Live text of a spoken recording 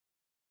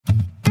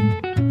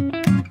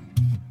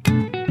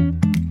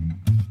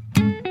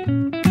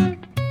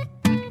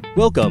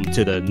Welcome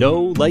to the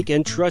Know, Like,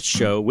 and Trust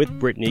Show with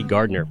Brittany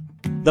Gardner,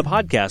 the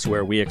podcast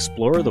where we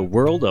explore the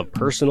world of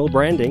personal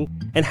branding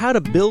and how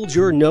to build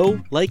your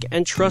know, like,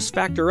 and trust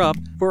factor up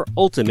for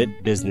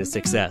ultimate business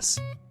success.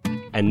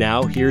 And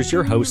now, here's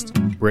your host,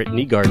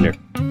 Brittany Gardner.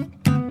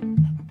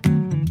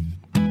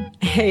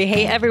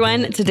 Hey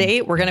everyone.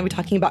 Today, we're going to be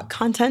talking about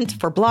content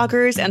for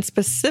bloggers and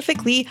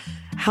specifically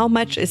how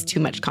much is too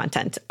much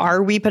content?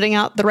 Are we putting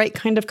out the right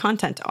kind of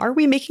content? Are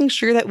we making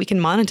sure that we can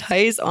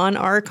monetize on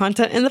our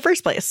content in the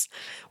first place?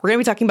 We're going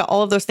to be talking about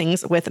all of those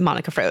things with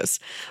Monica Froese.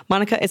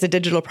 Monica is a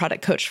digital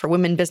product coach for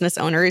women business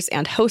owners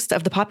and host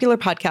of the popular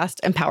podcast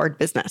Empowered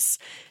Business.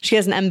 She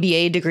has an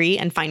MBA degree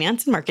in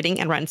finance and marketing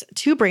and runs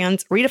two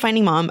brands,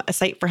 Redefining Mom, a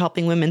site for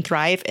helping women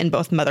thrive in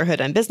both motherhood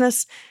and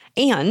business,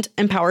 and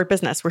Empowered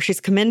Business, where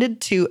she's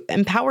committed to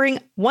empowering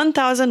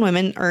 1,000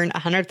 women earn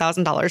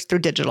 $100,000 through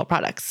digital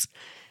products.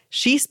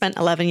 She spent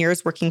 11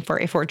 years working for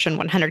a Fortune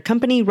 100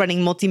 company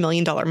running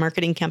multi-million-dollar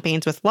marketing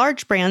campaigns with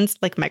large brands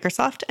like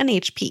Microsoft and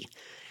HP.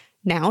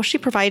 Now she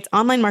provides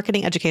online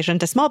marketing education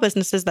to small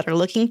businesses that are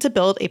looking to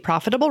build a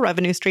profitable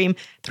revenue stream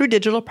through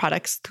digital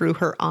products through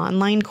her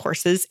online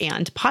courses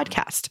and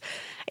podcast.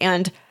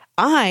 And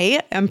I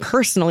am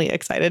personally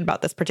excited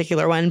about this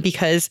particular one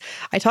because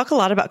I talk a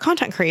lot about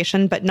content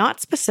creation, but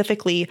not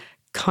specifically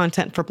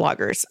content for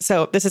bloggers.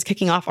 So this is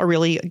kicking off a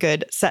really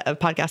good set of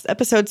podcast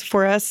episodes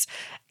for us.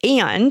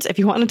 And if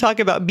you want to talk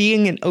about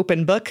being an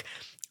open book,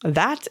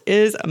 that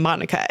is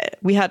Monica.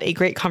 We had a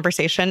great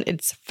conversation.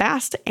 It's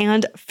fast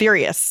and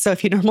furious. So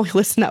if you normally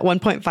listen at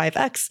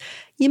 1.5x,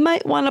 you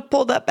might want to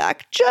pull that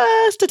back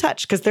just a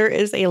touch because there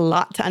is a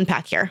lot to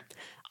unpack here.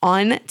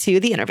 On to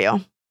the interview.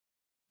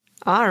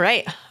 All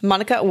right,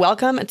 Monica,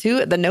 welcome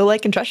to the Know,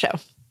 Like, and Trust Show.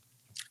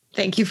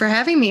 Thank you for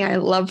having me. I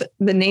love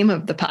the name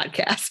of the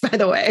podcast, by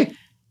the way.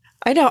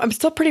 I know. I'm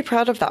still pretty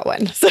proud of that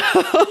one. So.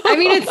 I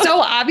mean, it's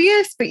so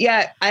obvious, but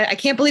yet I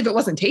can't believe it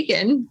wasn't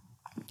taken.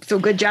 So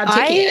good job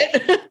taking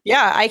it.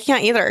 Yeah, I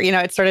can't either. You know,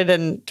 it started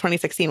in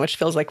 2016, which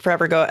feels like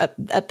forever ago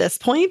at this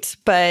point.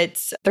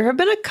 But there have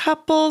been a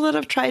couple that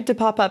have tried to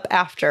pop up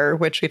after,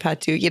 which we've had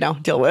to,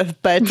 deal with.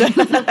 But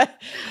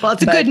well,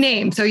 it's a good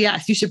name. So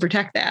yes, you should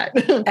protect that.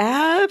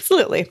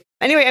 Absolutely.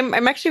 Anyway,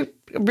 I'm actually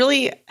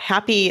really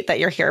happy that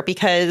you're here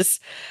because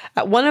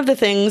one of the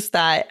things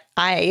that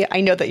I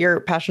know that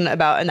you're passionate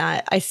about and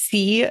that I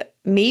see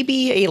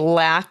maybe a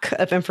lack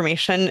of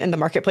information in the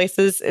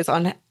marketplaces is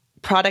on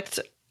product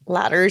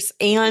ladders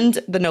and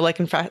the know, like,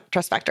 and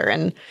trust factor.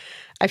 And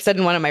I've said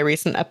in one of my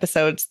recent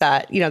episodes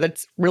that,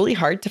 that's really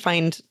hard to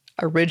find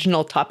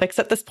original topics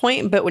at this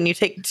point. But when you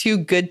take two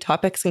good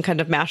topics and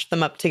kind of mash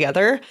them up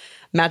together,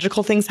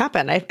 magical things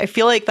happen. I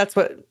feel like that's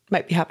what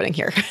might be happening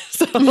here.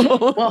 So,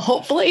 well,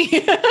 hopefully.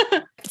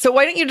 So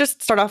why don't you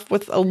just start off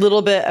with a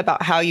little bit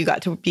about how you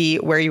got to be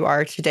where you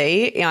are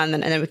today, and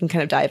then we can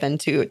kind of dive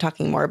into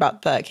talking more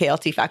about the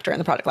KLT factor and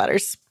the product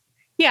ladders.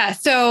 Yeah.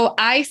 So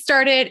I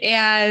started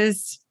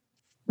as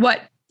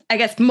what I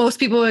guess most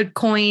people would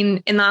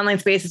coin in the online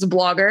space as a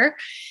blogger.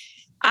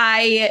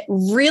 I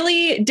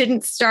really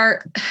didn't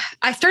start.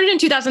 I started in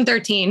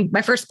 2013.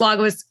 My first blog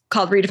was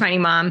called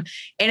Redefining Mom,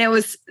 and it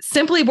was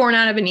simply born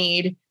out of a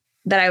need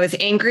that I was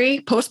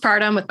angry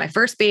postpartum with my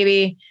first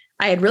baby.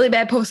 I had really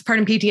bad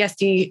postpartum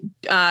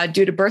PTSD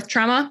due to birth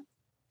trauma.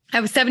 I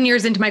was 7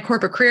 years into my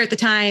corporate career at the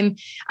time.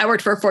 I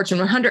worked for a Fortune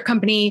 100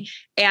 company,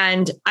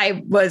 and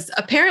I was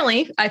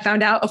I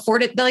found out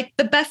afforded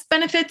the best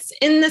benefits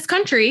in this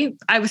country.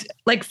 I was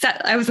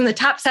in the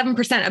top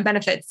 7% of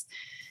benefits,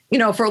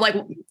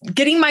 for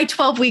getting my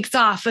 12 weeks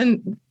off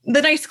and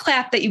the nice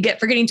clap that you get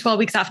for getting 12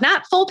 weeks off,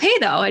 not full pay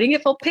though. I didn't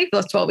get full pay for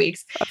those 12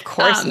 weeks. Of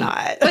course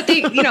not. But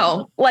they,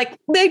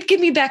 they'd give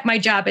me back my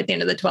job at the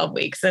end of the 12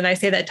 weeks. And I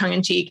say that tongue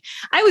in cheek.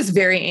 I was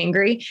very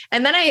angry.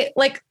 And then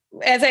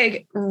as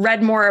I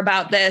read more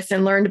about this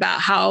and learned about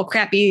how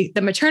crappy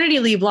the maternity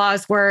leave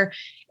laws were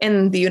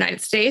in the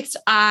United States,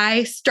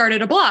 I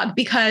started a blog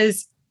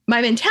because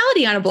my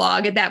mentality on a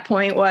blog at that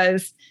point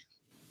was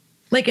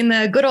like in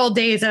the good old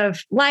days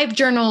of live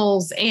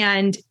journals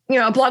and,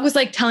 a blog was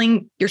like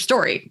telling your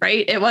story,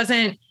 right? It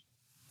wasn't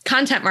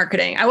content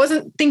marketing. I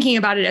wasn't thinking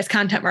about it as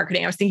content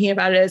marketing. I was thinking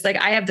about it as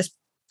I have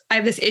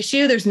this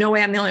issue. There's no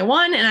way I'm the only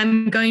one. And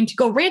I'm going to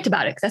go rant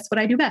about it because that's what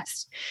I do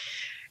best.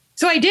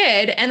 So I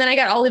did. And then I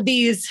got all of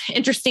these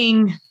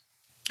interesting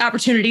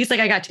opportunities.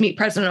 I got to meet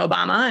President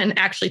Obama and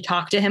actually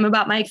talk to him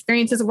about my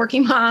experience as a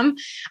working mom.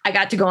 I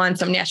got to go on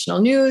some national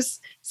news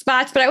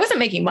spots, but I wasn't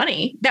making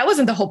money. That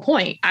wasn't the whole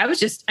point. I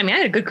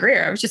had a good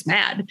career. I was just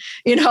mad,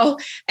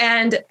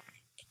 and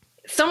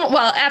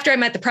after I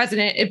met the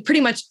president, it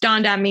pretty much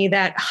dawned on me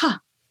that,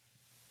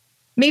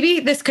 maybe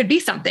this could be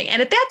something.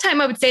 And at that time,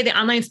 I would say the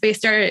online space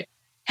started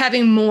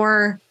having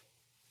more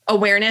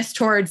awareness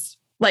towards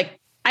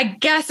I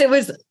guess it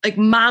was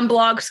mom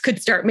blogs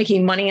could start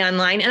making money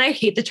online. And I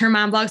hate the term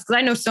mom blogs because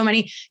I know so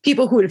many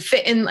people who would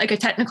fit in a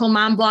technical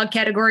mom blog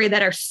category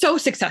that are so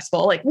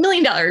successful, $1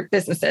 million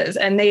businesses.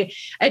 And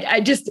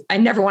I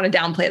never want to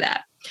downplay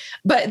that.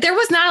 But there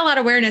was not a lot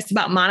of awareness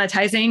about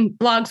monetizing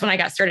blogs when I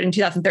got started in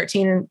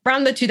 2013. And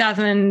around the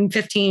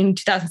 2015,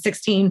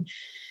 2016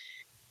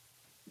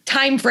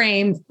 time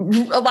frame,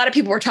 a lot of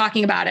people were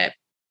talking about it.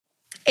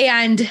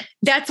 And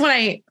that's when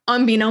I,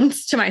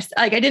 unbeknownst to myself,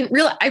 like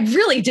I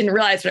really didn't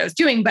realize what I was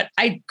doing, but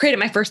I created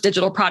my first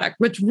digital product,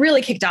 which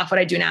really kicked off what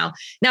I do now.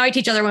 Now I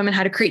teach other women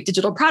how to create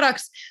digital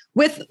products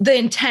with the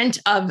intent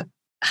of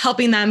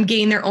helping them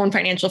gain their own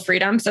financial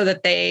freedom so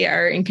that they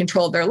are in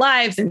control of their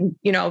lives. And,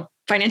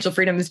 financial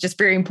freedom is just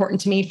very important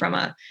to me from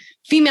a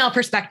female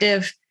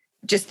perspective,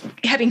 just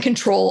having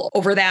control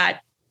over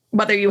that,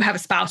 whether you have a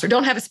spouse or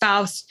don't have a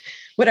spouse,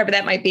 whatever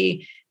that might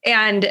be.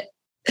 And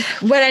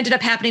what ended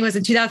up happening was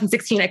in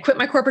 2016, I quit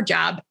my corporate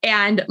job,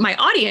 and my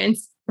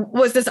audience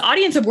was this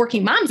audience of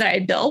working moms that I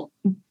had built,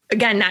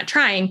 again, not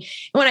trying.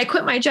 And when I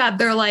quit my job,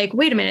 they're like,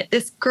 wait a minute,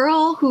 this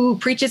girl who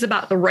preaches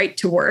about the right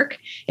to work,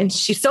 and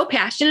she's so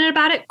passionate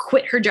about it,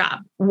 quit her job.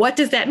 What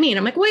does that mean?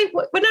 I'm like, wait,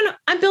 what? No,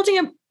 I'm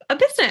building a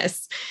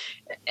business.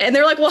 And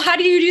they're like, well, how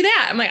do you do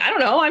that? I'm like, I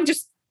don't know. I'm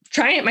just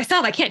trying it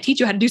myself. I can't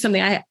teach you how to do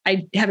something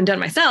I haven't done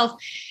myself.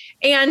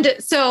 And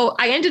so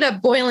I ended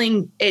up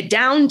boiling it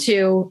down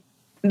to,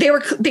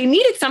 they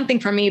needed something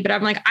from me, but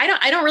I'm like,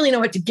 I don't really know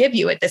what to give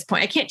you at this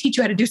point. I can't teach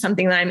you how to do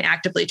something that I'm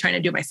actively trying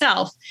to do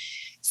myself.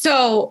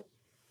 So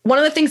one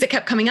of the things that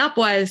kept coming up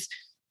was,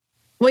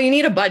 well, you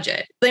need a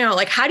budget.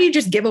 Like, how do you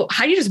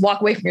just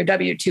walk away from your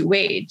W-2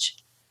 wage?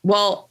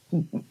 Well,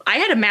 I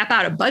had to map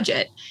out a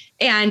budget,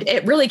 and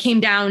it really came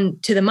down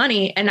to the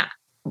money. And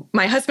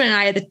my husband and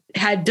I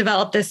had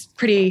developed this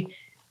pretty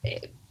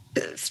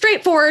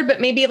straightforward, but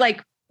maybe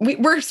like,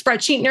 we're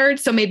spreadsheet nerds,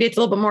 so maybe it's a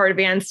little bit more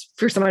advanced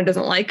for someone who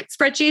doesn't like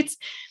spreadsheets.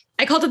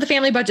 I called it the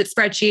family budget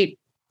spreadsheet.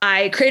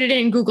 I created it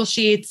in Google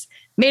Sheets,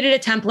 made it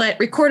a template,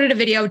 recorded a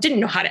video, didn't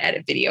know how to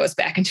edit videos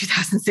back in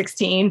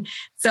 2016.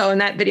 So,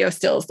 and that video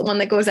still is the one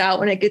that goes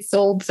out when it gets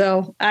sold.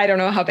 So I don't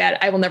know how bad,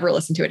 I will never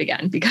listen to it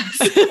again because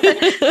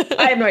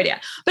I have no idea.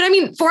 But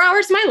 4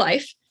 hours of my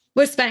life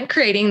was spent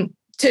creating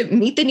to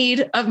meet the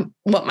need of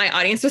what my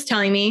audience was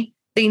telling me.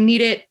 They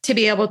needed to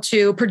be able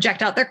to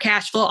project out their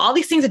cash flow, all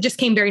these things that just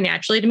came very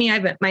naturally to me. I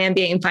have my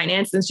MBA in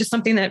finance. And it's just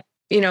something that,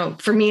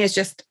 for me is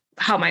just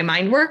how my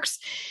mind works.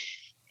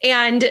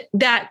 And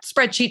that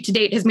spreadsheet to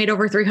date has made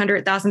over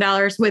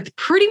 $300,000 with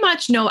pretty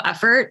much no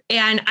effort.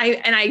 And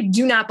I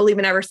do not believe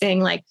in ever saying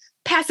like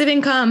passive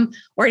income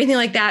or anything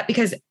like that,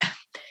 because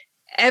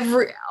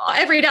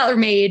every dollar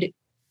made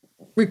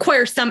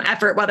requires some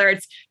effort, whether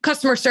it's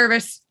customer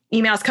service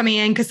emails coming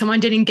in because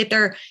someone didn't get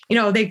their,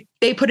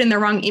 they put in the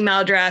wrong email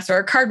address, or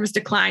a card was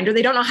declined, or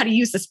they don't know how to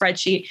use the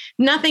spreadsheet.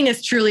 Nothing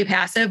is truly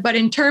passive. But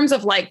in terms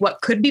of like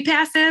what could be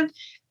passive,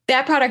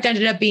 that product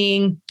ended up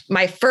being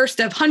my first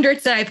of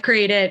hundreds that I've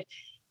created.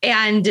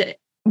 And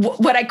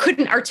what I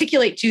couldn't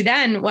articulate to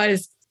then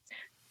was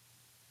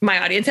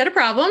my audience had a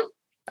problem.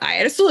 I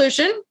had a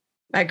solution.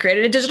 I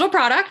created a digital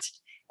product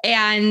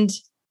and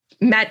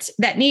met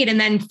that need. And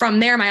then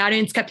from there, my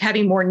audience kept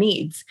having more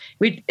needs.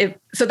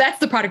 So that's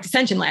the product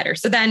ascension ladder.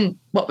 So then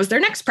what was their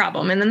next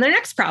problem? And then their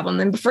next problem.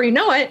 And before you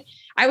know it,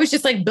 I was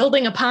just like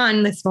building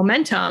upon this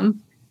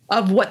momentum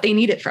of what they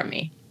needed from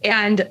me.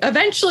 And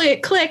eventually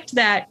it clicked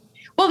that,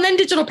 well, then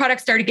digital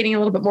products started getting a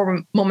little bit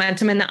more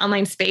momentum in the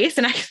online space.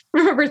 And I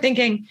remember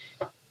thinking,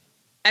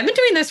 I've been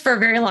doing this for a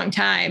very long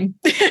time.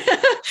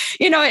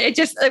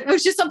 It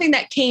was just something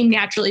that came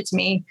naturally to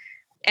me.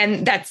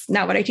 And that's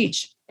not what I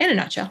teach in a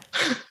nutshell.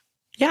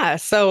 Yeah.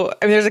 So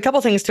there's a couple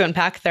things to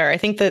unpack there. I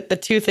think that the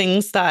two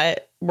things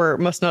that were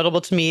most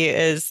notable to me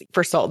is,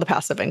 first of all, the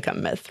passive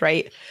income myth,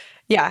 right?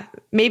 Yeah.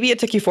 Maybe it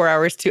took you 4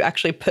 hours to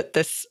actually put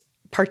this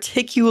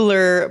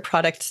particular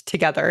product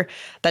together.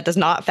 That does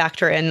not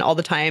factor in all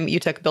the time you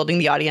took building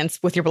the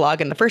audience with your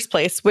blog in the first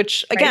place,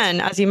 which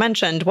again, as you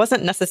mentioned,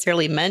 wasn't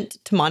necessarily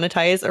meant to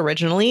monetize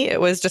originally. It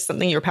was just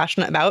something you're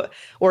passionate about,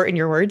 or in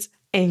your words,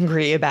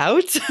 angry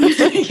about.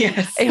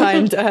 Yes.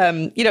 And,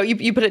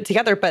 you put it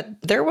together, but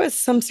there was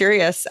some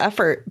serious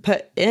effort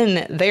put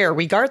in there,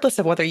 regardless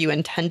of whether you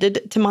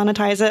intended to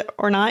monetize it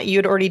or not.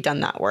 You'd already done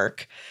that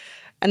work.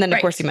 And then,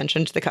 of course, you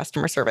mentioned the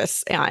customer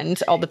service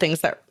and all the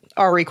things that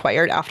are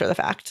required after the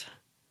fact.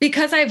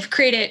 Because I've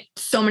created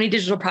so many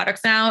digital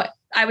products now,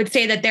 I would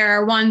say that there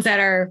are ones that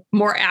are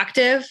more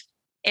active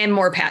and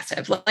more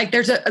passive. Like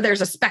there's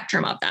a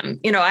spectrum of them.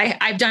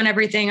 I've done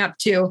everything up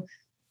to,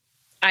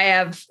 I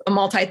have a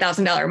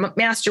multi-$1,000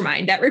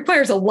 mastermind that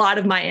requires a lot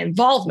of my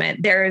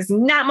involvement. There is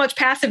not much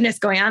passiveness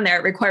going on there.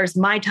 It requires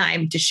my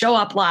time to show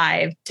up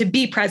live, to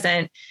be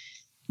present,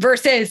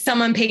 versus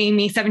someone paying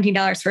me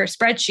 $17 for a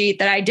spreadsheet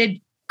that I did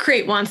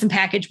create once and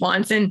package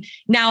once. And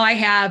now I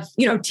have,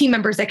 team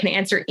members that can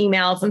answer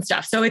emails and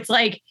stuff. So it's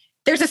like,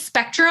 there's a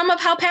spectrum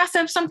of how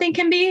passive something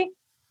can be.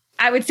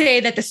 I would say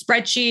that the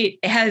spreadsheet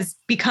has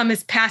become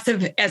as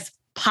passive as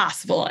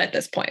possible at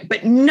this point,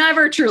 but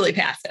never truly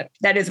passive.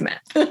 That is a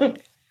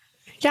myth.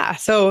 Yeah.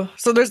 So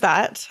there's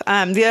that.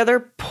 The other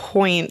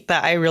point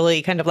that I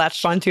really kind of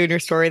latched onto in your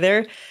story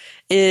there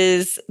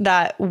is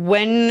that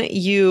when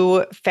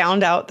you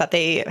found out that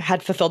they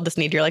had fulfilled this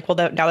need, you're like,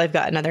 well, now they've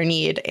got another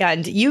need.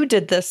 And you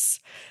did this,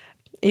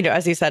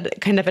 as you said,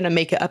 kind of in a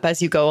make it up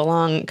as you go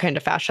along kind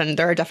of fashion.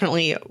 There are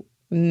definitely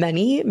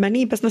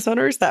many business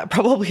owners that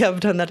probably have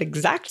done that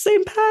exact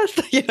same path,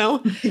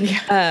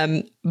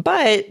 Yeah.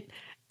 But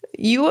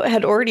you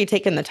had already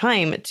taken the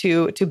time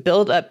to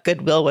build up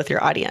goodwill with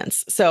your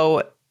audience.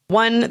 So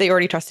one, they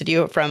already trusted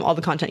you from all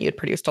the content you had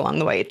produced along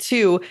the way.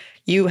 Two,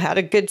 you had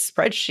a good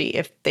spreadsheet.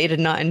 If they did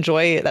not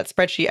enjoy that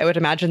spreadsheet, I would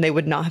imagine they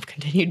would not have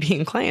continued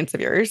being clients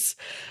of yours.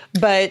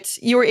 But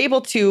you were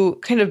able to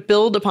kind of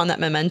build upon that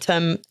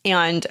momentum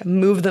and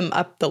move them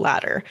up the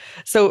ladder.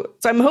 So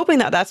I'm hoping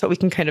that that's what we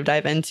can kind of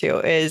dive into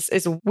is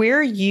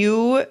where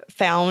you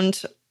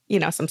found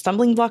some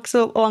stumbling blocks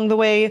along the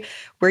way,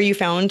 where you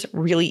found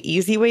really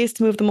easy ways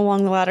to move them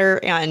along the ladder,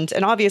 and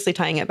obviously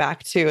tying it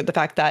back to the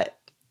fact that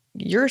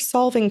you're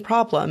solving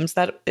problems.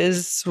 That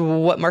is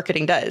what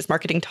marketing does.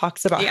 Marketing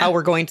talks about how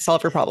we're going to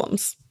solve your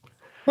problems.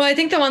 Well, I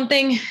think the one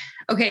thing,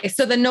 okay,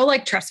 so the know,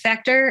 like, trust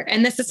factor,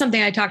 and this is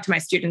something I talk to my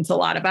students a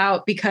lot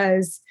about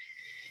because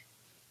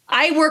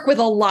I work with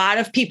a lot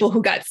of people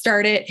who got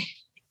started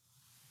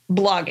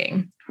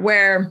blogging,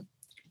 where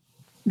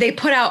they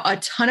put out a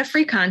ton of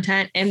free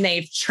content and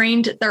they've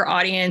trained their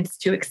audience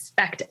to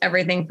expect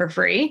everything for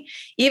free,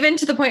 even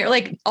to the point where,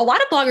 like, a lot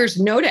of bloggers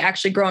know to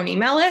actually grow an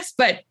email list,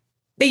 but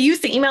they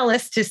use the email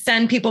list to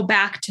send people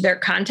back to their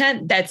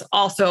content that's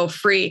also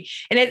free.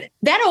 And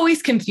that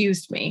always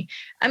confused me.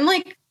 I'm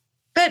like,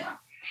 but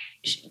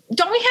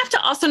don't we have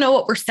to also know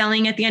what we're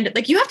selling at the end?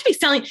 Like, you have to be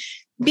selling.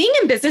 Being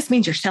in business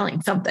means you're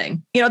selling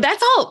something.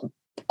 That's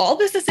all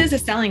business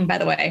is selling, by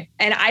the way.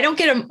 And I don't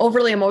get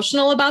overly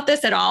emotional about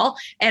this at all.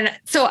 And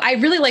so I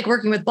really like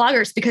working with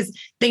bloggers because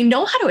they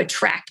know how to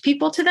attract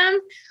people to them.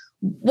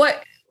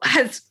 What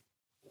has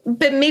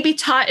been maybe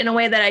taught in a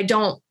way that I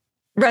don't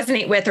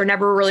resonate with or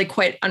never really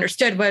quite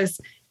understood was,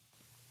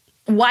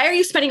 why are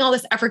you spending all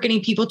this effort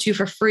getting people to you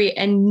for free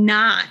and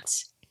not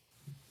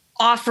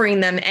offering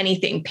them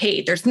anything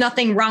paid? There's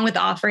nothing wrong with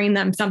offering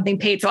them something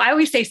paid. So I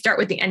always say start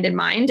with the end in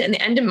mind. And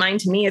the end in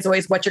mind to me is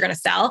always what you're going to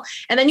sell.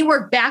 And then you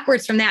work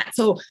backwards from that.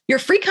 So your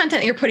free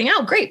content that you're putting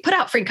out, great, put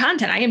out free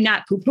content. I am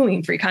not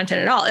poo-pooing free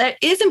content at all. That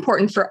is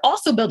important for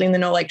also building the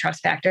know, like,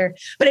 trust factor,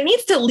 but it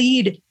needs to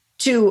lead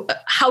to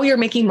how you're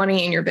making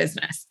money in your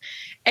business.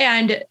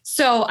 And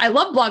so I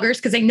love bloggers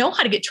because they know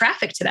how to get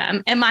traffic to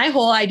them. And my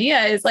whole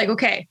idea is like,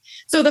 okay,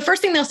 so the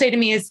first thing they'll say to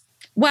me is,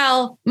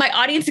 well, my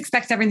audience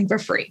expects everything for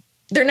free.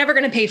 They're never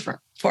going to pay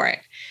for it.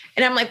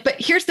 And I'm like, but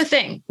here's the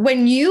thing.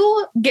 When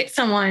you get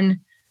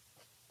someone,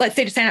 let's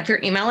say, to sign up for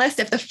your email list,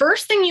 if the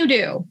first thing you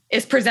do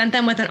is present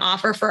them with an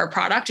offer for a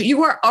product,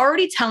 you are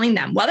already telling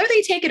them, whether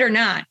they take it or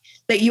not,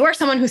 that you are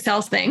someone who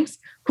sells things,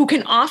 who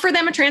can offer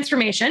them a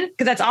transformation,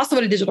 because that's also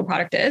what a digital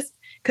product is,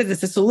 because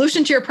it's a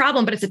solution to your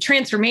problem, but it's a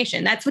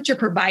transformation. That's what you're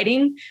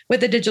providing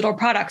with a digital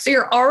product. So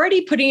you're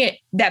already putting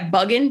that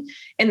bug in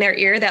their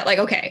ear that, like,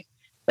 okay,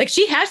 like,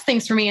 she has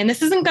things for me, and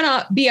this isn't going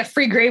to be a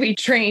free gravy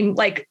train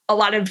like a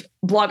lot of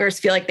bloggers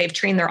feel like they've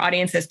trained their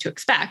audiences to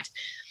expect.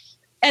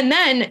 And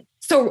then,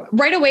 so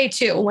right away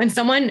too, when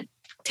someone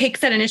takes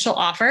that initial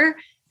offer,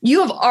 you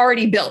have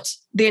already built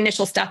the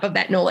initial step of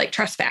that know, like,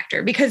 trust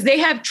factor, because they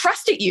have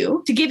trusted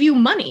you to give you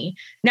money.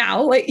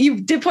 Now, like,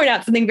 you did point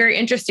out something very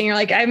interesting. You're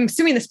like, I'm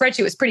assuming the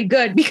spreadsheet was pretty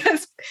good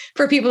because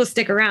for people to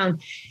stick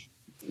around.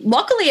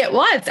 Luckily it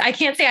was. I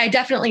can't say I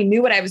definitely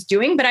knew what I was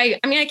doing, but I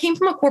came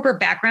from a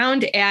corporate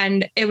background,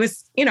 and it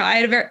was,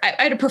 I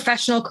had a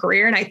professional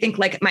career. And I think,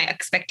 like, my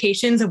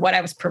expectations of what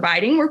I was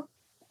providing were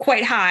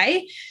quite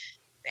high.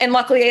 And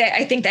luckily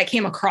I think that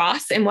came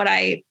across in what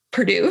I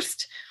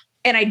produced.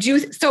 And I do.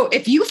 So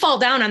if you fall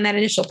down on that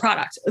initial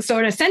product, so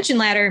an ascension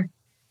ladder,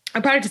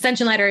 a product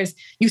ascension ladder is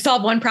you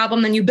solve one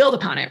problem, then you build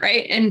upon it.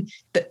 Right. And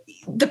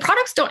the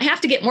products don't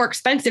have to get more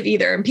expensive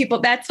either. And people,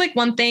 that's like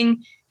one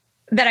thing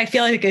that I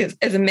feel like is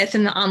a myth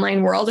in the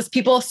online world, is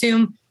people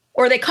assume,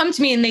 or they come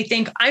to me and they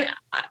think,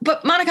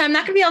 but Monica, I'm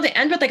not going to be able to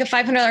end with like a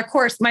 $500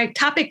 course. My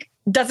topic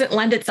doesn't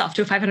lend itself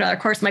to a $500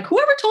 course. I'm like,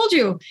 whoever told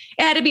you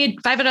it had to be a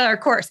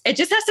 $500 course? It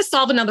just has to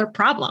solve another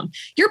problem.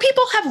 Your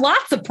people have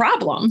lots of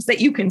problems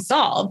that you can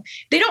solve.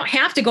 They don't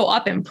have to go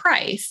up in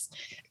price.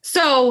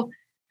 So,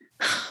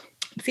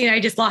 see,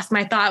 I just lost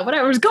my thought, what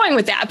I was going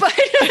with that. But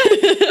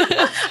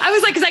I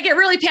was like, because I get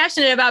really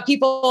passionate about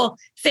people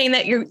saying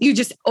that you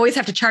just always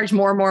have to charge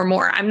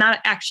more. I'm not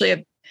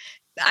actually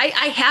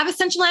I have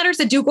ascension ladders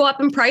that do go up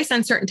in price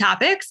on certain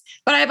topics,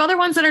 but I have other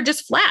ones that are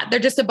just flat. They're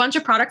just a bunch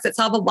of products that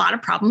solve a lot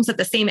of problems that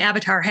the same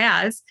avatar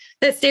has,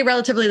 that stay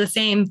relatively the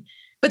same,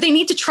 but they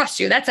need to trust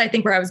you. That's, I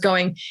think, where I was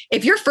going.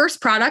 If your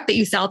first product that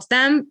you sell to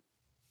them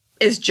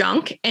is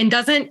junk and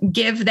doesn't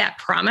give that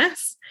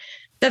promise,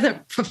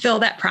 doesn't fulfill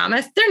that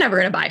promise, they're never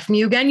going to buy from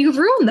you again. You've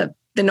ruined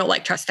the know,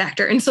 like, trust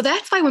factor. And so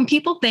that's why when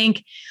people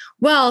think,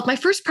 well, if my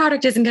first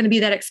product isn't going to be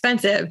that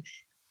expensive,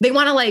 they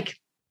want to, like,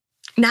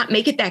 not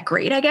make it that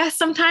great, I guess.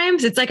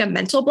 Sometimes it's like a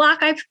mental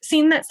block I've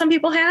seen that some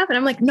people have. And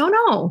I'm like,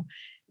 no,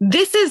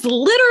 this is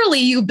literally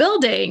you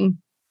building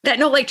that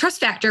know, like, trust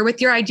factor with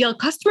your ideal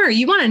customer.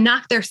 You want to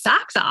knock their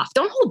socks off.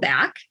 Don't hold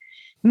back.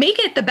 Make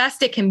it the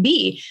best it can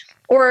be.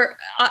 Or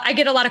I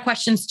get a lot of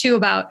questions too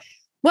about,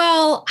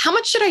 well, how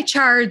much should I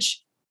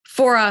charge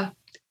for a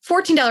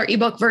 $14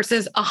 ebook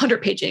versus a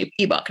 100-page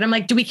ebook. And I'm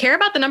like, do we care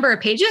about the number of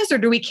pages, or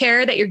do we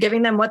care that you're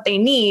giving them what they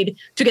need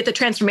to get the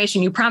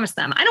transformation you promised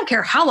them? I don't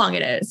care how long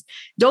it is.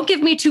 Don't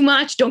give me too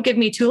much. Don't give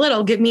me too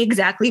little. Give me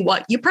exactly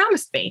what you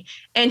promised me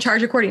and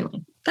charge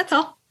accordingly. That's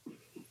all.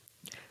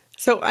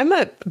 So I'm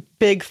a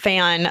big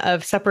fan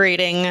of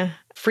separating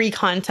free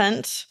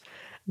content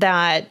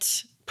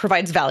that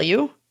provides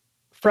value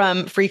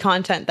from free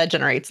content that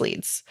generates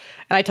leads.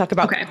 And I talk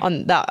about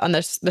on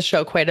the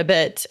show quite a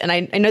bit. And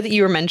I know that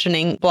you were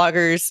mentioning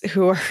bloggers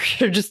who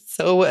are just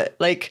so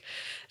like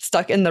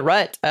stuck in the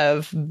rut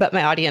of, but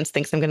my audience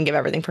thinks I'm going to give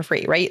everything for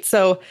free, right?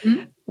 So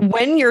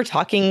when you're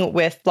talking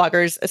with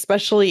bloggers,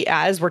 especially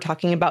as we're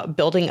talking about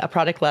building a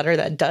product ladder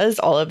that does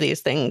all of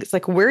these things,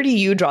 like where do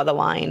you draw the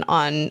line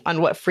on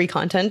what free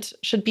content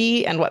should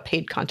be and what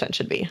paid content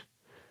should be?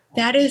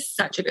 That is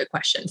such a good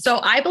question. So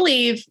I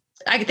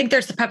think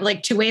there's probably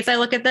like two ways I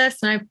look at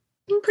this, and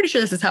I'm pretty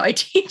sure this is how I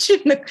teach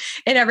in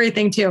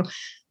everything too.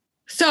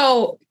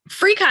 So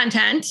free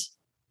content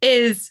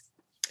is,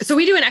 so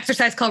we do an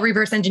exercise called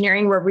reverse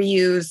engineering, where we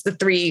use the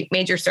three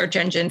major search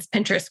engines,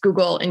 Pinterest,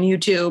 Google, and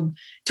YouTube,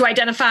 to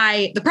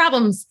identify the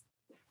problems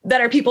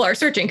that people are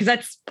searching. Because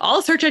that's all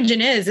a search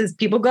engine is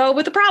people go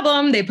with a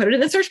problem, they put it in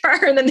the search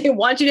bar, and then they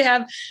want you to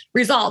have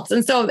results.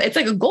 And so it's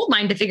like a gold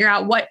mine to figure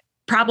out what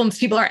problems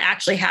people are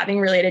actually having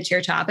related to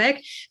your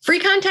topic. Free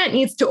content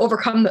needs to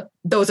overcome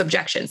those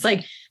objections.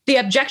 Like the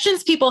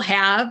objections people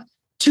have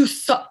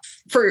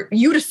for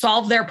you to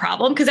solve their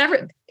problem, because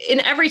in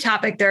every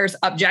topic, there's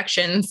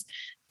objections.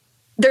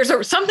 There's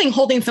something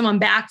holding someone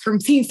back from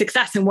seeing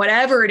success in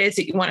whatever it is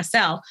that you want to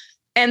sell.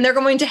 And they're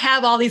going to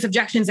have all these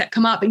objections that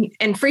come up,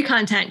 and free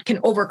content can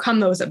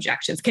overcome those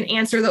objections, can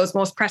answer those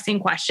most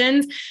pressing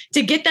questions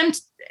to get them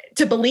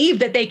to believe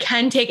that they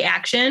can take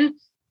action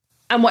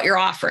on what you're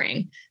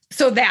offering.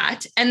 So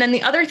that, and then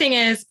the other thing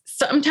is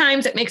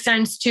sometimes it makes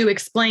sense to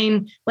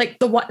explain like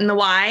the what and the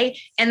why,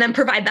 and then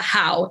provide the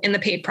how in the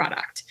paid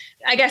product.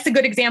 I guess a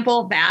good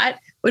example of that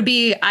would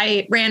be,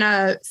 I ran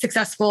a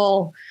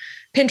successful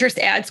Pinterest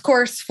ads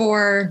course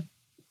for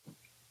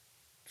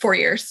 4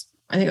 years.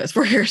 I think it was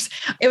 4 years.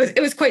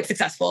 It was quite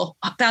successful.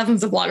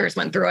 Thousands of bloggers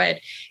went through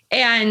it.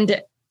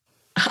 And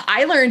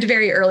I learned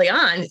very early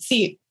on,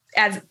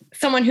 as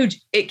someone who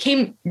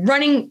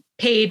running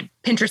paid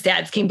Pinterest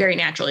ads came very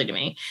naturally to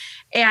me.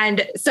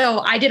 And so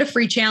I did a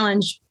free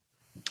challenge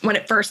when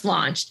it first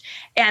launched,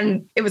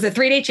 and it was a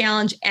 3-day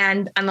challenge.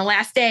 And on the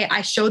last day,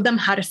 I showed them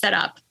how to set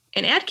up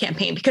an ad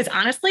campaign, because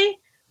honestly,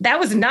 that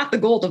was not the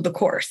goal of the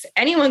course.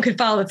 Anyone could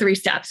follow the 3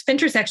 steps.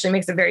 Pinterest actually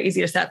makes it very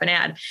easy to set up an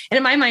ad. And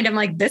in my mind, I'm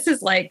like, this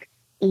is like,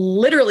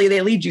 literally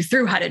they lead you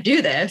through how to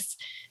do this.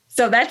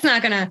 So that's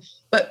not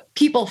but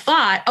people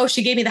thought, oh,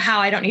 she gave me the how,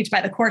 I don't need to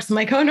buy the course. I'm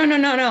like, oh,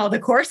 no. The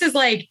course is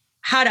like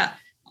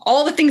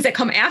all the things that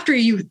come after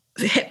you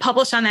hit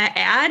publish on that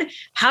ad,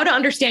 how to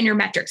understand your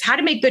metrics, how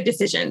to make good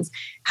decisions,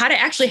 how to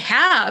actually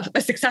have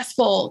a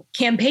successful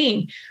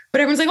campaign.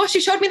 But everyone's like, oh, she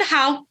showed me the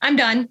how, I'm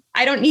done.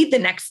 I don't need the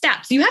next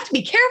steps. You have to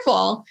be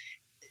careful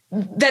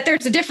that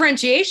there's a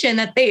differentiation,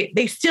 that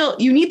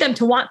you need them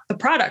to want the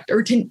product,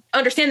 or to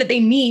understand that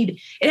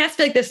it has to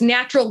be like this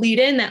natural lead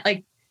in that,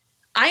 like,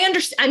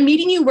 I'm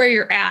meeting you where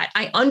you're at.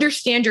 I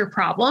understand your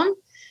problem,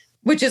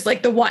 which is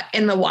like the what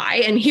and the why.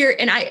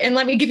 And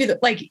let me give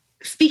you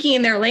speaking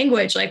in their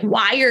language, like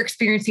why you're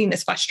experiencing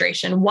this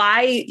frustration,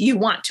 why you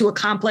want to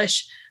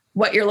accomplish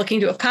what you're looking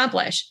to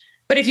accomplish.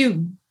 But if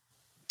you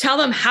tell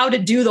them how to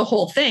do the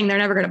whole thing, they're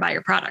never going to buy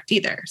your product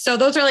either. So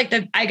those are like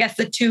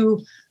the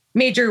two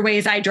major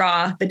ways I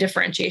draw the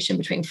differentiation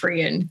between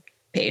free and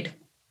paid.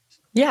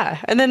 Yeah.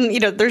 And then,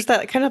 there's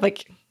that kind of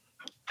like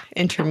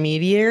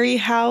intermediary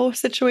how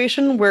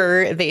situation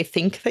where they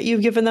think that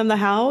you've given them the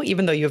how,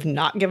 even though you have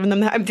not given them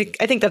that.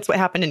 I think that's what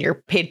happened in your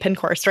paid pin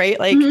course, right?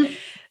 Like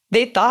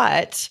they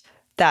thought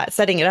that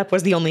setting it up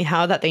was the only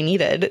how that they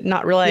needed,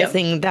 not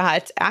realizing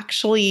that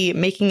actually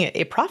making it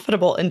a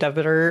profitable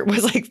endeavor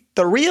was like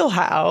the real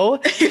how.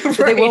 Right.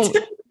 They won't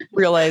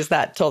realize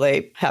that till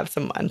they have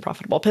some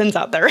unprofitable pins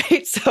out there,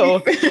 right?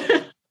 So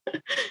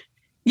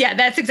yeah,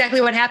 that's exactly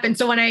what happened.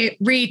 So when I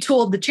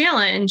retooled the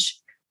challenge,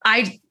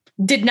 I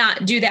did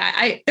not do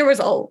that. There was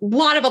a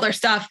lot of other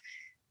stuff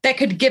that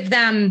could give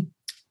them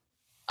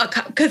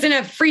because in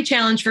a free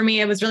challenge for me,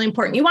 it was really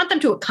important. You want them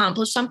to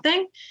accomplish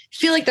something,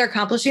 feel like they're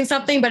accomplishing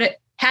something, but it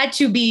had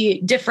to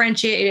be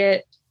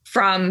differentiated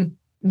from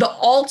the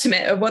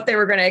ultimate of what they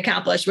were going to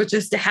accomplish, which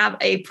is to have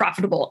a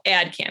profitable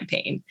ad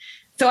campaign.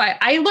 So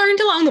I learned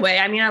along the way.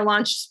 I mean, I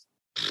launched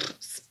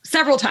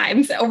several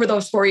times over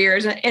those 4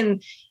 years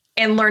and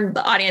learned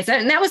the audience.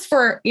 And that was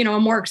for, a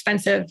more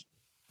expensive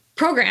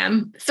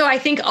program. So I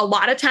think a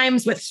lot of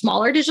times with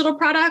smaller digital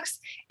products,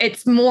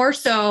 it's more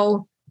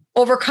so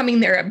overcoming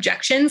their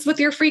objections with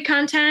your free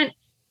content,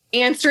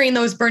 answering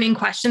those burning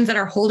questions that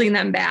are holding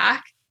them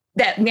back,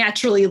 that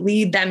naturally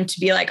lead them to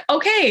be like,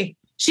 okay,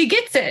 she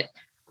gets it.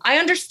 I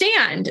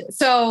understand.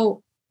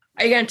 So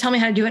are you going to tell me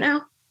how to do it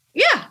now?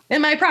 Yeah.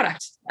 In my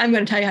product, I'm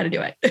going to tell you how to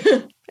do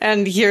it.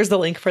 And here's the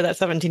link for that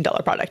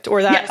 $17 product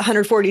or that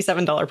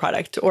 $147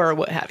 product or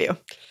what have you.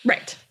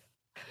 Right.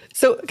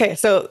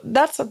 So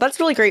that's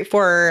really great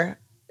for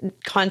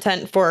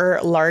content for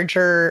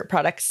larger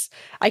products.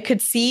 I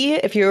could see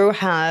if you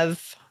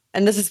have,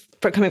 and this is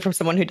coming from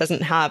someone who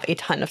doesn't have a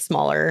ton of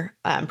smaller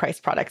price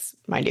products,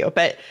 mind you,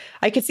 but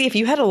I could see if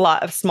you had a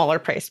lot of smaller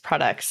price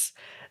products,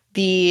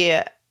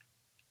 the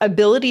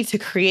ability to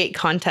create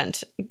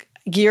content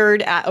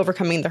geared at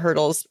overcoming the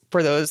hurdles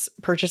for those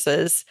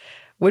purchases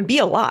would be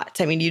a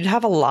lot. I mean, you'd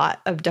have a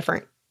lot of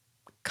different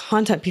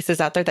content pieces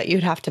out there that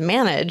you'd have to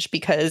manage,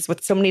 because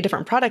with so many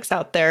different products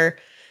out there,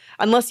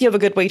 unless you have a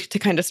good way to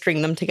kind of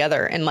string them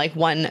together in like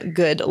one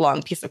good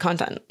long piece of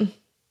content.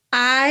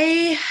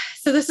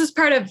 So this is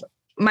part of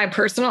my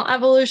personal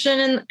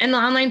evolution in the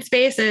online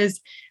space.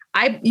 Is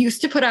I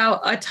used to put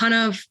out a ton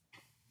of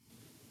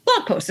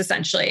blog posts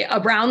essentially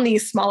around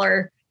these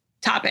smaller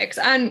topics,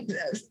 on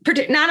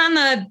not on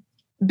the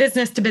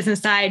business to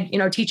business side,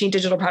 teaching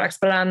digital products,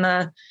 but on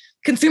the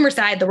consumer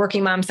side, the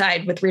working mom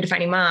side with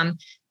Redefining Mom.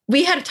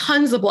 We had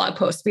tons of blog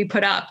posts we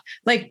put up,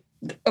 like,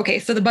 okay,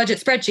 so the budget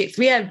spreadsheets,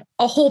 we had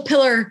a whole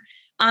pillar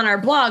on our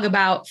blog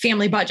about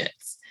family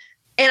budgets.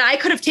 And I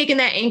could have taken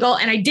that angle,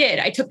 and I did.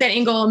 I took that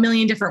angle a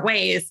million different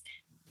ways,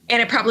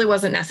 and it probably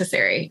wasn't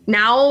necessary.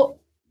 Now,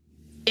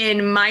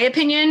 in my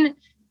opinion,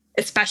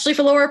 especially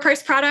for lower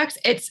price products,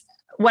 it's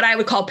what I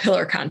would call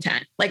pillar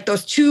content, like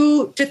those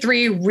 2 to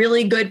 3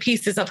 really good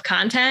pieces of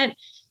content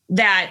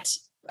that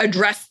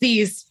address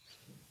these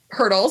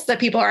hurdles that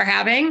people are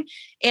having,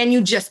 and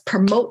you just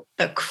promote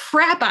the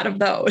crap out of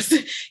those.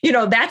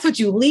 That's what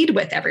you lead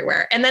with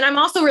everywhere. And then I'm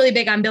also really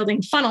big on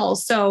building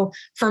funnels. So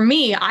for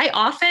me, I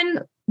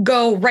often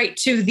go right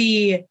to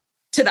the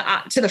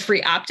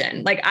free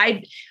opt-in. Like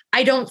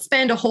I don't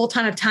spend a whole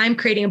ton of time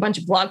creating a bunch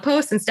of blog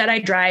posts. Instead, I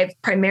drive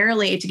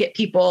primarily to get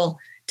people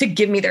to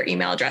give me their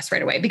email address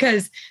right away.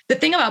 Because the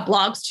thing about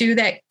blogs too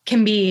that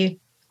can be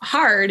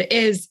hard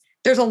is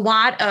there's a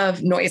lot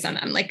of noise on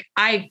them. Like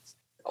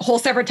whole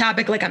separate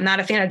topic. Like, I'm not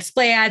a fan of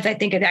display ads. I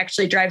think it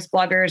actually drives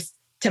bloggers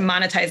to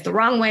monetize the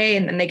wrong way.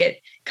 And then they get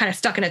kind of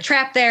stuck in a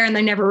trap there and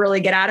they never really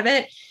get out of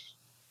it.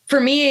 For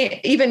me,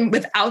 even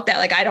without that,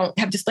 like, I don't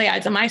have display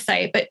ads on my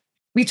site, but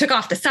we took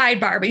off the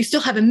sidebar, but you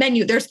still have a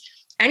menu.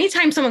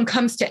 Anytime someone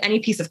comes to any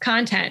piece of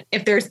content,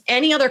 if there's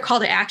any other call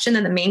to action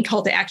than the main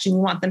call to action you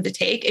want them to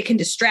take, it can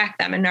distract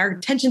them. And our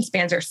attention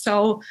spans are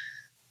so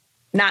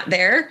not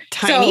there.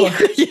 Tiny.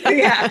 So,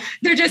 yeah,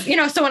 they're just,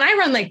 so when I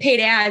run like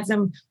paid ads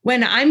and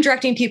when I'm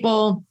directing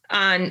people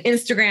on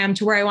Instagram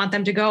to where I want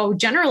them to go,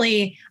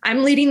 generally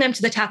I'm leading them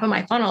to the top of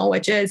my funnel,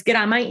 which is get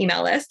on my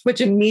email list,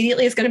 which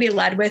immediately is going to be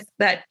led with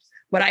that,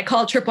 what I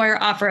call a tripwire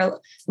offer,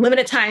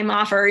 limited time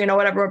offer,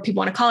 whatever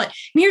people want to call it.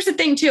 And here's the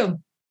thing too.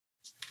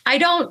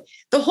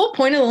 The whole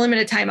point of the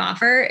limited time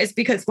offer is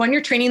because when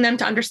you're training them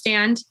to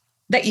understand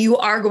that you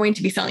are going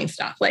to be selling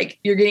stuff, like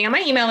you're getting on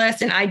my email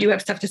list and I do have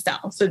stuff to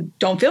sell. So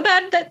don't feel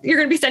bad that you're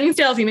going to be sending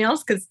sales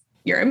emails because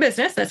you're in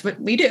business. That's what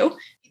we do.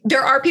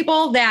 There are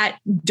people that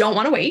don't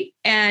want to wait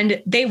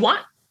and they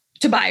want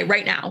to buy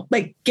right now.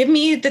 Like, give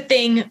me the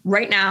thing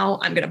right now.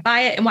 I'm going to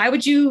buy it. And why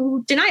would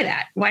you deny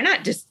that? Why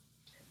not?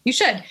 You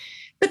should.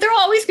 But there will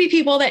always be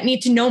people that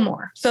need to know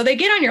more. So they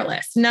get on your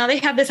list. Now they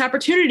have this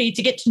opportunity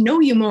to get to know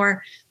you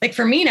more. Like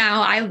for me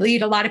now, I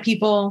lead a lot of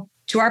people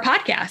to our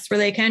podcast where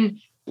they can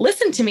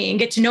listen to me and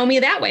get to know me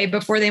that way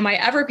before they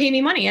might ever pay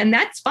me money. And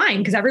that's fine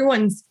because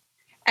everyone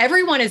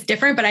is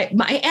different. But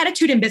my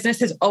attitude in business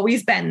has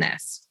always been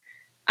this.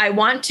 I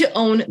want to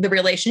own the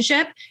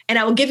relationship and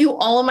I will give you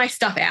all of my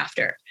stuff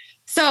after.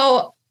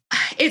 So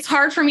it's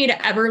hard for me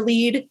to ever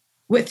lead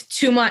with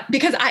too much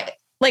because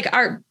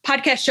our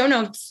podcast show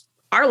notes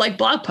are like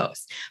blog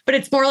posts, but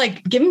it's more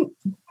like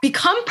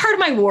become part of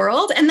my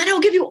world and then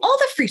I'll give you all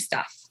the free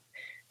stuff.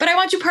 But I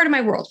want you part of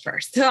my world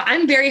first. So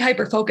I'm very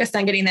hyper focused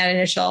on getting that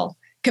initial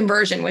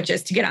conversion, which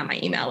is to get on my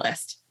email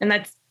list. And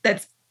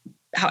that's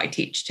how I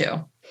teach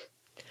too.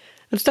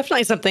 It's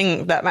definitely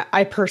something that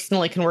I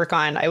personally can work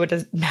on. I would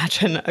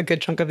imagine a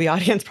good chunk of the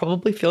audience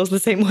probably feels the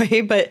same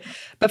way. But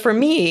for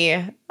me,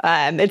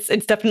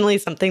 it's definitely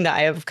something that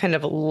I have kind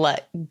of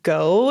let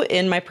go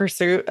in my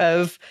pursuit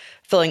of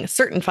filling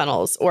certain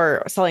funnels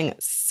or selling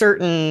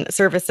certain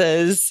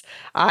services.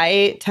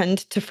 I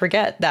tend to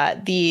forget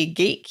that the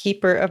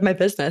gatekeeper of my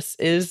business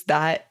is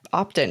that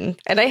opt-in.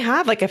 And I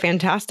have like a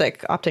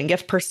fantastic opt-in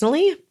gift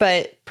personally,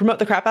 but promote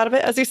the crap out of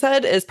it, as you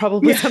said, is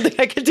probably something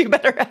I could do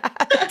better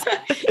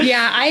at.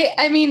 Yeah.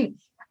 I mean,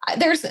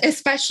 there's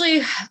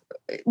especially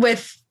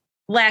with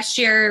last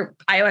year,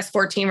 iOS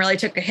 14 really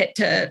took a hit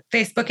to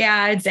Facebook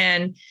ads.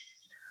 And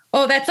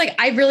that's like,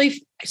 I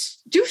really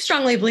do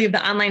strongly believe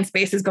the online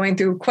space is going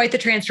through quite the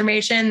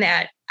transformation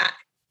that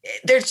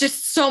there's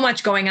just so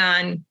much going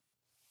on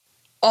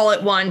all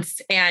at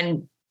once.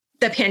 And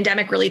the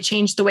pandemic really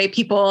changed the way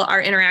people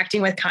are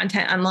interacting with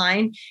content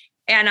online.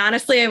 And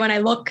honestly, when I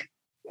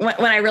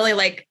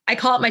really I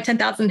call it my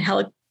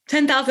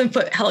 10,000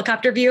 foot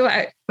helicopter view.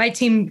 My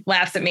team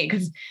laughs at me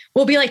because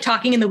we'll be like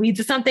talking in the weeds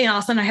of something. And all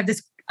of a sudden I have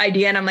this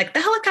idea and I'm like,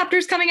 the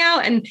helicopter's coming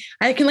out and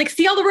I can like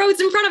see all the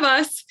roads in front of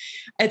us.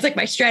 It's like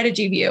my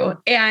strategy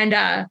view.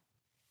 And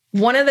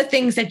one of the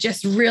things that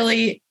just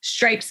really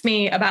strikes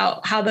me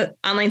about how the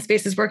online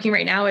space is working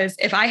right now is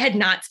if I had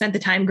not spent the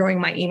time growing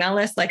my email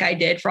list like I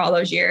did for all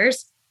those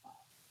years,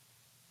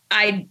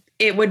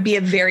 it would be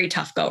a very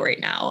tough go right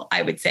now,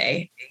 I would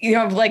say.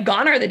 Like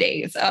gone are the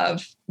days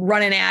of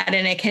run an ad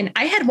and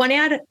I had one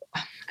ad,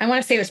 I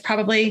want to say it was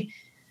probably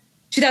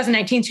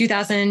 2019,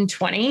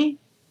 2020.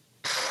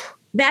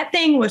 That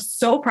thing was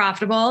so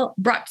profitable,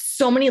 brought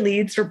so many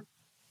leads for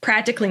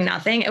practically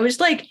nothing. It was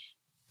like,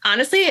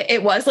 honestly,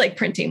 it was like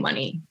printing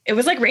money. It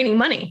was like raining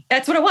money.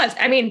 That's what it was.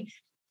 I mean,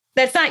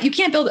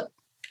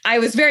 I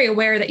was very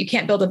aware that you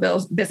can't build a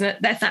business.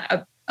 That's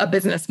not a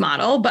business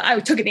model, but I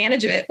took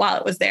advantage of it while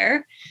it was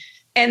there.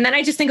 And then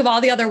I just think of all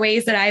the other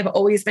ways that I've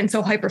always been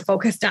so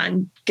hyper-focused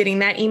on getting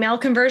that email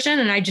conversion.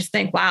 And I just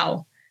think,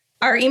 wow,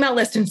 our email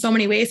list in so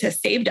many ways has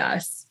saved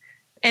us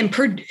and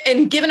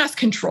given us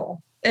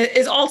control. It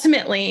is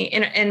ultimately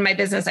in my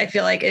business, I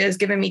feel like it has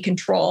given me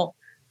control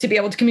to be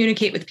able to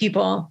communicate with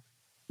people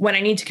when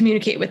I need to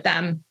communicate with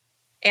them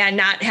and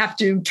not have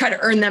to try to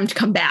earn them to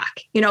come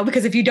back,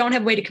 because if you don't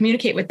have a way to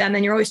communicate with them,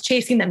 then you're always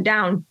chasing them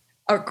down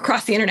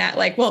across the internet.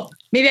 Like, well,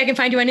 maybe I can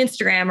find you on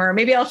Instagram, or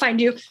maybe I'll find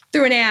you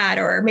through an ad,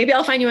 or maybe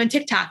I'll find you on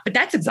TikTok, but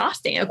that's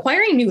exhausting.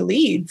 Acquiring new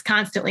leads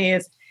constantly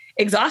is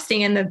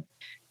exhausting. And the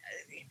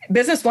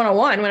business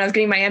 101, when I was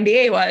getting my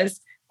MBA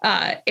was,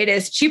 it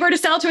is cheaper to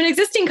sell to an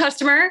existing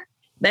customer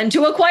than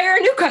to acquire a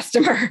new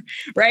customer,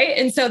 right?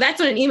 And so that's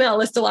what an email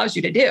list allows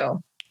you to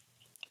do.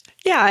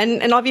 Yeah.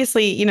 And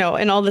obviously, in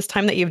all this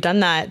time that you've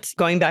done that,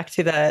 going back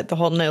to the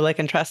whole know, like,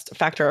 and trust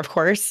factor, of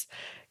course,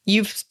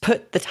 you've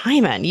put the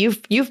time in,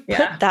 you've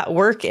put that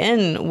work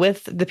in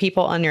with the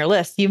people on your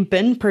list. You've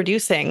been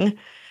producing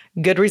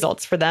good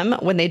results for them.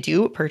 When they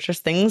do purchase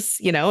things,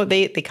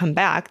 they come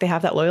back, they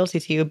have that loyalty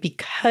to you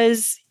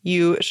because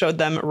you showed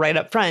them right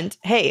up front,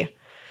 hey,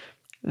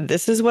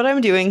 this is what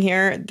I'm doing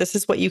here. This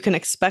is what you can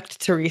expect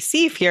to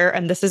receive here.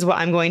 And this is what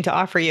I'm going to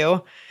offer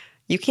you.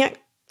 You can't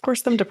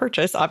force them to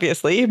purchase,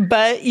 obviously,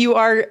 but you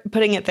are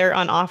putting it there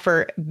on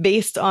offer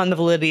based on the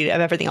validity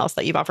of everything else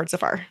that you've offered so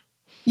far.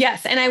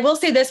 Yes. And I will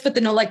say this with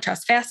the know, like,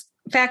 trust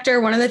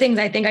factor. One of the things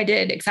I think I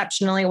did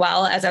exceptionally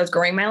well as I was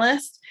growing my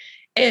list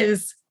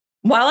is,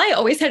 while I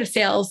always had a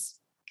sales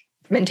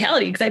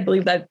mentality, because I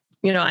believe that,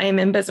 I am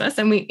in business,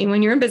 and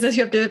when you're in business,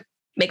 you have to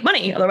make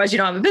money. Otherwise you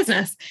don't have a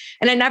business.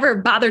 And it never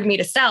bothered me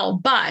to sell,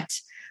 but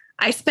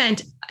I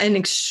spent an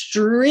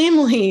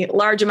extremely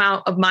large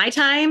amount of my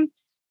time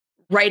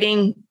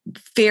writing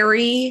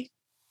very,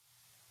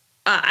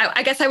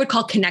 I guess I would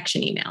call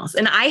connection emails.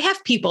 And I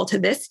have people to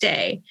this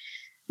day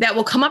that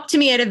will come up to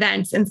me at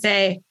events and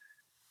say,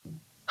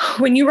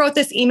 when you wrote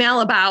this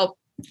email about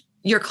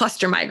your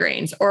cluster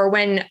migraines, or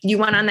when you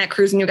went on that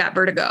cruise and you got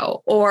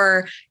vertigo,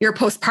 or your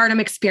postpartum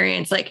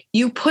experience, like,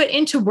 you put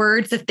into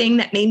words the thing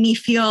that made me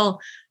feel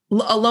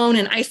alone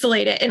and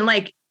isolated. And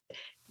like,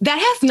 that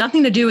has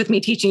nothing to do with me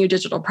teaching you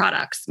digital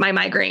products, my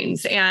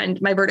migraines and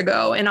my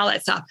vertigo and all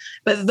that stuff.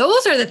 But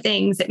those are the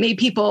things that made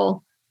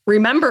people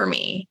remember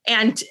me.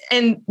 And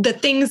the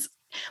things,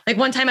 like,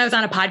 one time I was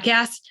on a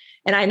podcast,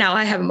 and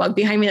I have a mug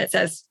behind me that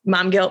says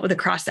mom guilt with a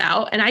cross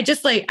out. And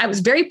I was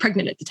very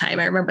pregnant at the time.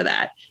 I remember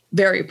that,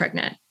 very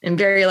pregnant and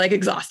very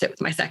exhausted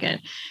with my second.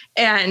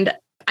 And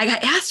I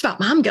got asked about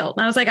mom guilt.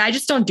 And I was like, I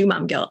just don't do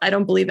mom guilt. I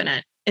don't believe in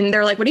it. And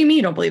they're like, what do you mean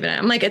you don't believe in it?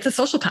 I'm like, it's a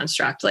social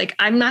construct. Like,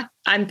 I'm not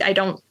going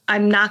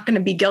to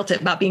be guilted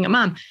about being a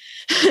mom.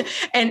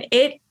 And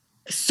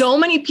so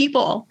many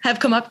people have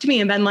come up to me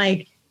and been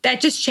like,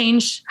 that just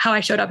changed how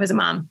I showed up as a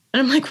mom.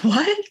 And I'm like,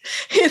 what?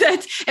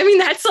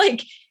 That's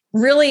like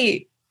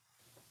really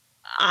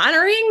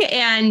honoring.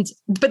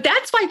 But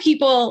that's why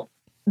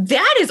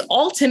that is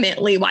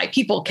ultimately why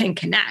people can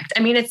connect.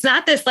 It's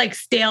not this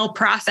stale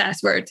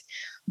process where it's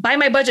buy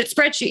my budget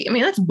spreadsheet.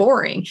 That's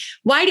boring.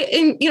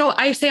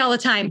 I say all the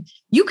time,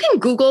 you can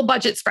Google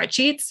budget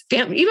spreadsheets,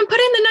 even put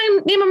in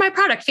the name of my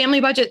product,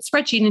 family budget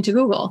spreadsheet, into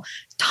Google.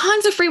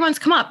 Tons of free ones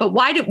come up. But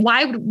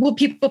why will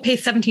people pay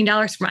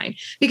 $17 for mine?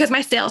 Because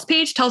my sales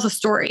page tells a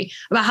story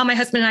about how my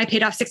husband and I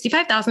paid off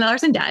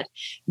 $65,000 in debt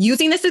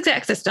using this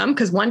exact system.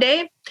 Because one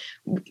day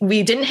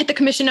we didn't hit the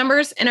commission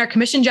numbers in our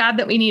commission job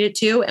that we needed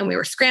to, and we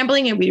were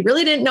scrambling, and we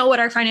really didn't know what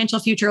our financial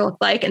future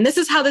looked like. And this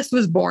is how this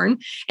was born.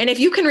 And if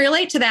you can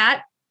relate to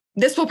that,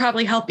 this will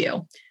probably help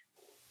you.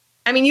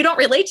 You don't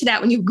relate to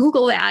that when you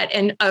Google that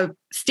and a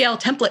stale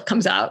template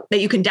comes out that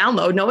you can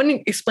download. No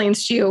one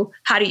explains to you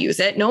how to use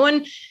it.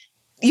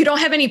 You don't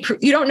have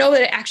you don't know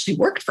that it actually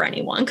worked for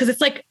anyone, because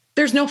it's like,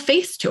 there's no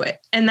face to it.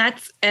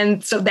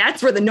 And so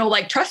that's where the know,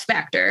 like, trust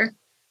factor,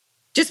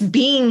 just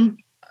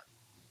being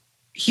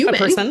human. A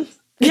person.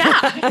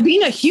 Yeah.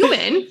 Being a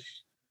human,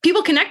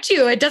 people connect to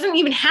you. It doesn't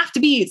even have to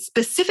be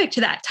specific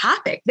to that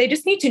topic. They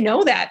just need to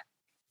know that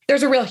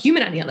there's a real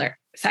human on the other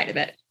side of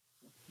it.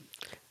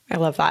 I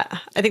love that.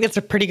 I think that's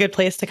a pretty good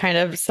place to kind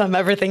of sum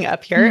everything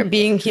up here. Mm-hmm.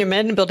 Being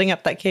human, building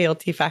up that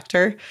KLT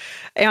factor.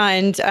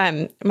 And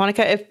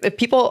Monica, if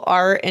people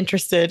are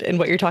interested in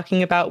what you're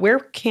talking about, where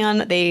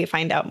can they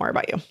find out more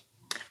about you?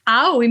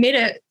 we made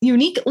a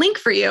unique link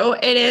for you.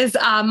 It is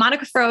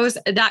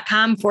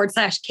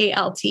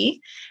monicafroese.com/KLT.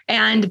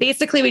 And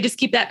basically we just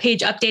keep that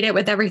page updated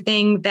with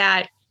everything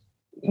that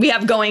we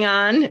have going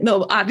on.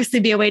 There'll obviously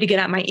be a way to get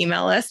on my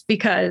email list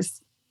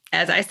because,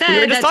 as I said, we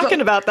were just talking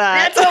about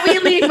that. That's what we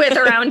lead with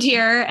around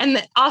here.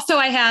 And also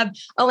I have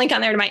a link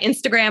on there to my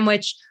Instagram,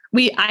 which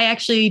I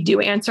actually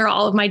do answer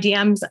all of my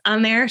DMs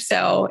on there.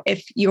 So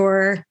if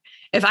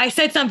I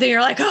said something,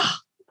 you're like, oh,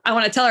 I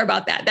want to tell her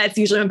about that. That's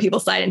usually when people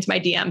slide into my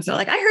DMs. They're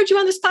like, I heard you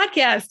on this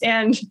podcast.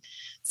 And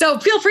so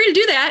feel free to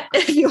do that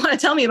if you want to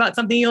tell me about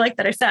something you like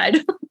that I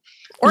said.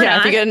 Or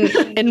if you get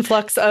an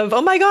influx of,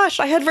 oh my gosh,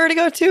 I had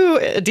vertigo too,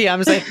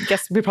 DMs, I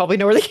guess we probably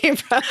know where they came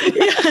from.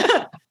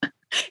 Yeah.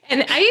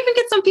 And I even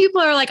get some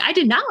people who are like, I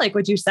did not like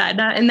what you said.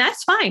 And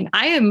that's fine.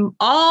 I am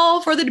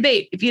all for the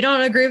debate. If you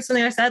don't agree with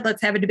something I said,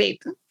 let's have a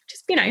debate.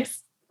 Just be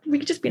nice. We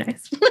could just be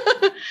nice.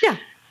 Yeah.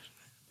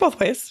 Both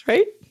ways,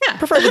 right? Yeah.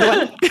 Preferably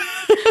one.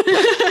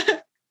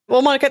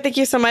 Well, Monica, thank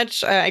you so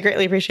much. I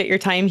greatly appreciate your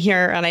time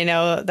here. And I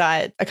know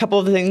that a couple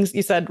of the things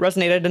you said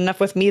resonated enough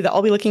with me that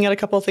I'll be looking at a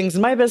couple of things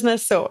in my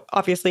business. So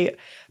obviously,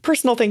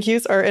 personal thank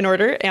yous are in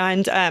order.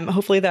 And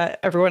hopefully that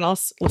everyone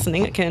else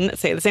listening can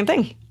say the same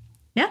thing.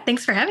 Yeah.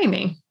 Thanks for having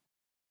me.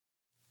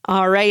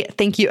 All right.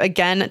 Thank you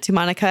again to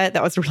Monica.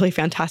 That was a really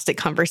fantastic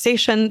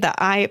conversation that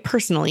I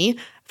personally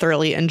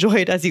thoroughly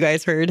enjoyed, as you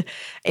guys heard.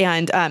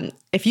 And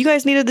if you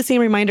guys needed the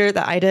same reminder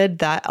that I did,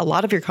 that a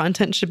lot of your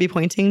content should be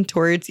pointing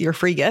towards your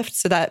free gift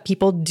so that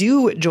people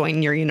do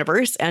join your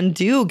universe and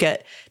do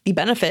get the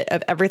benefit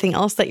of everything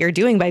else that you're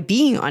doing by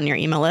being on your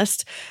email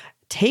list,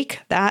 take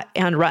that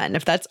and run.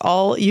 If that's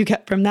all you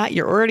get from that,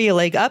 you're already a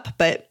leg up.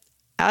 But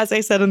as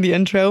I said in the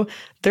intro,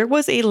 there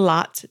was a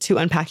lot to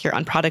unpack here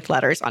on product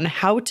letters, on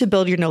how to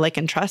build your know, like,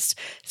 and trust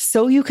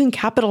so you can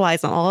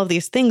capitalize on all of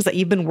these things that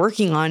you've been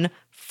working on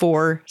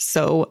for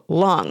so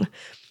long.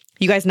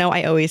 You guys know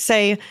I always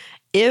say,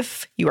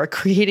 if you are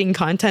creating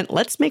content,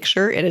 let's make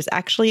sure it is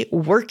actually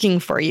working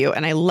for you.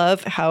 And I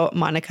love how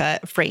Monica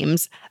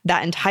frames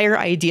that entire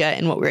idea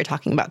in what we were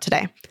talking about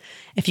today.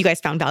 If you guys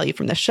found value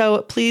from the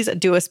show, please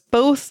do us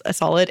both a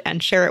solid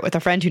and share it with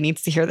a friend who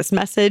needs to hear this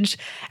message.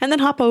 And then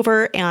hop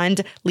over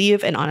and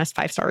leave an honest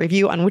 5-star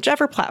review on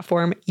whichever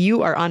platform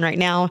you are on right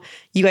now.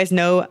 You guys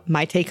know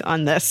my take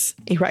on this.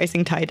 A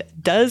rising tide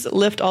does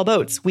lift all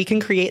boats. We can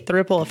create the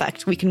ripple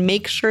effect. We can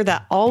make sure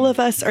that all of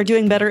us are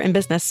doing better in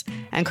business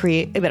and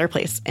create a better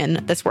place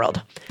in this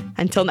world.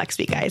 Until next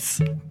week,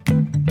 guys.